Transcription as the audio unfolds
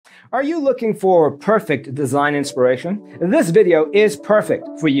Are you looking for perfect design inspiration? This video is perfect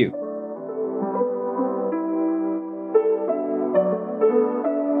for you.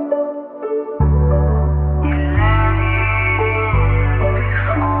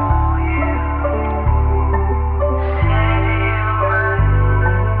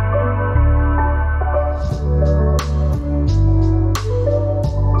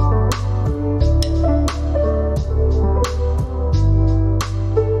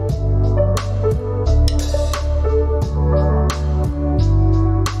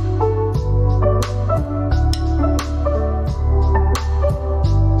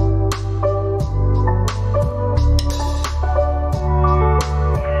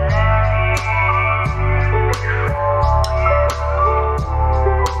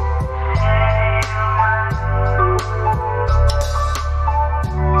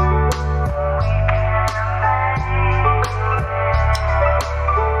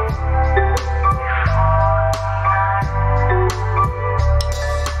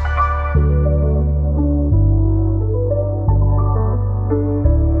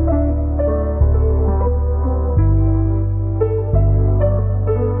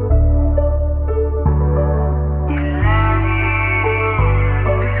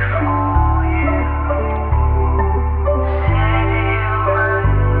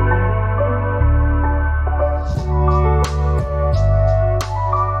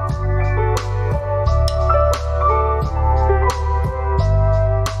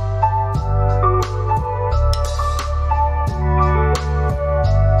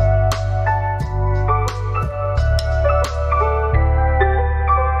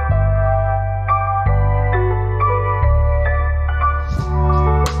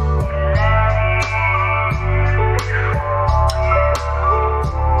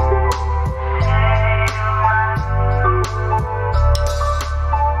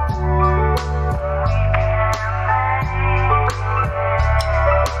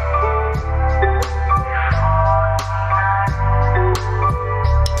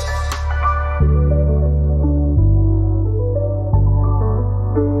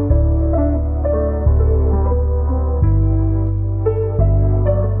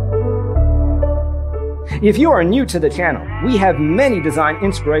 If you are new to the channel, we have many design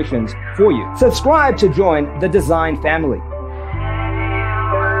inspirations for you. Subscribe to join the design family.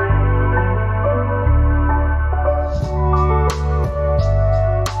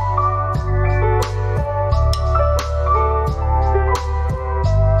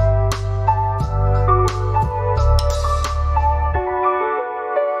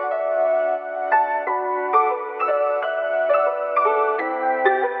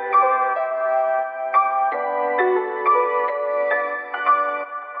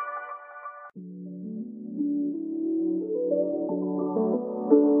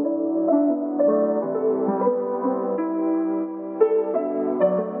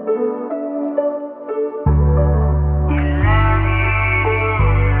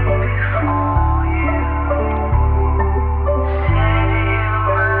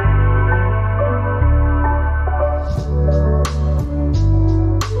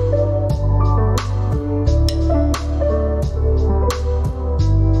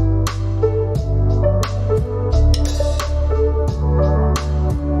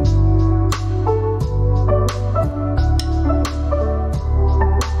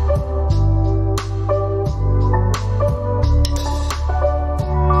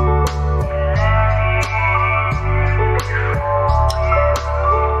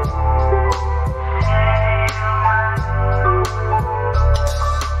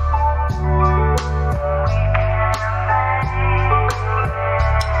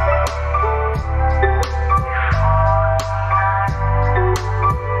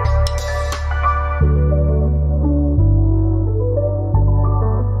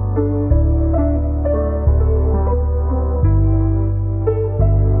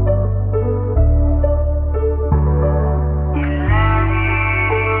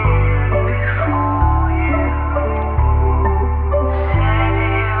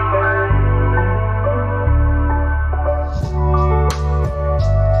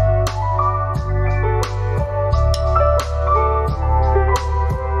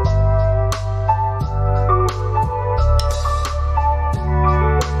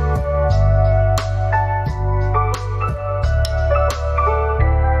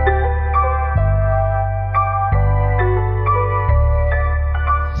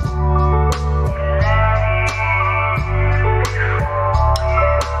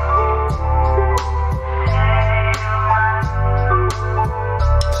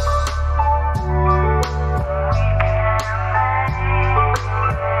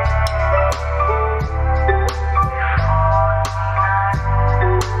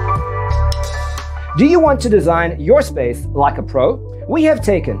 Do you want to design your space like a pro? We have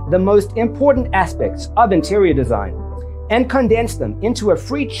taken the most important aspects of interior design and condensed them into a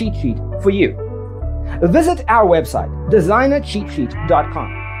free cheat sheet for you. Visit our website,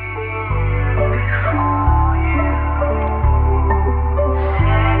 designercheatsheet.com.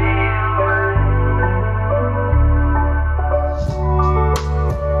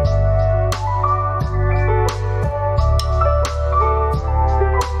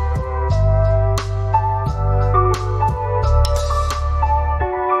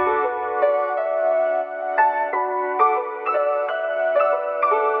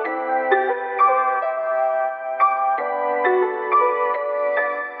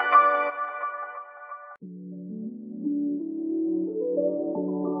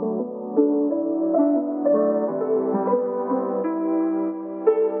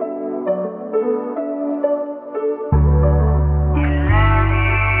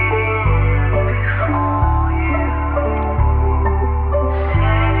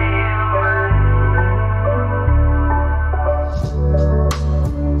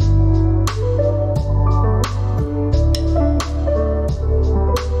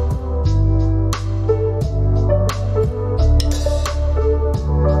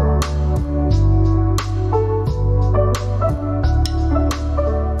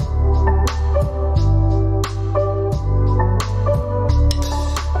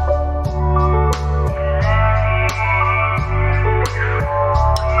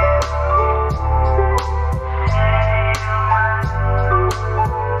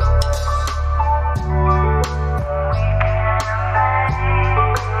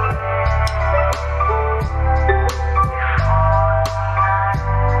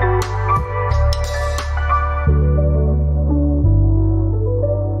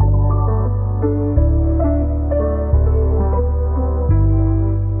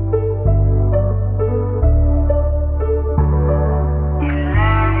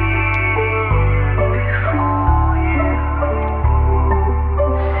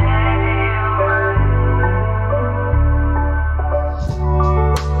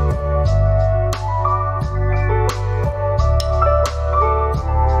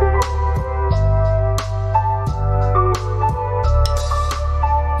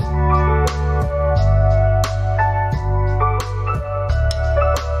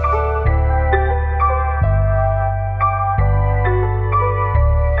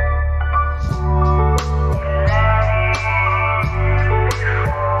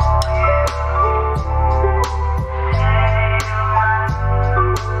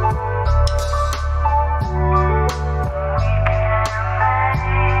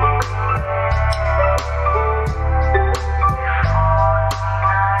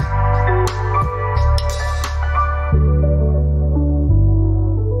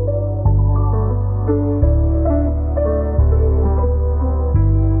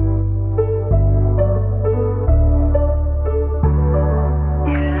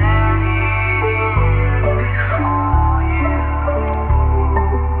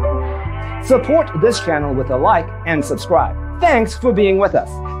 Support this channel with a like and subscribe. Thanks for being with us.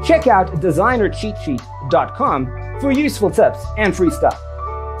 Check out designercheatsheet.com for useful tips and free stuff.